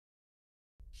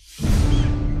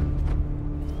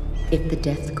If the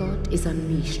Death God is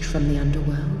unleashed from the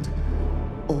underworld,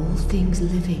 all things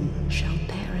living shall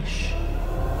perish.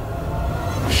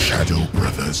 Shadow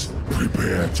Brothers,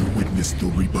 prepare to witness the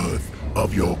rebirth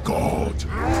of your god.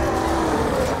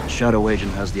 The Shadow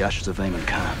Agent has the ashes of Aemon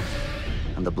Khan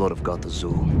and the blood of God the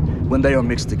Zul. When they are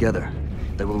mixed together,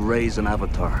 they will raise an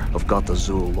avatar of God the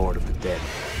Zul, Lord of the Dead.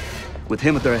 With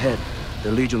him at their head,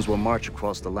 their legions will march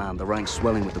across the land, the ranks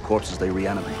swelling with the corpses they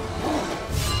reanimate.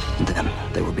 And then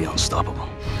they will be unstoppable.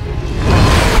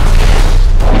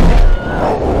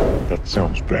 That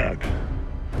sounds bad.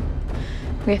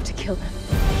 We have to kill them.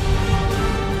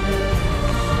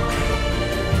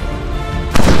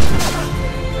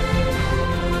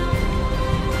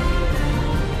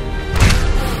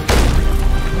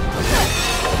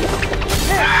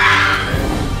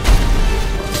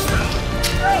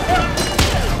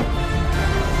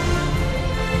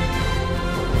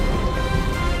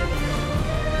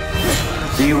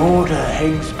 The Order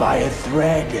hangs by a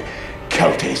thread,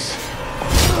 Keltis.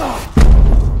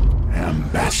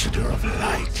 Ambassador of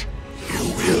Light, you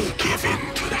will give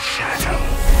in to the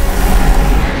Shadow.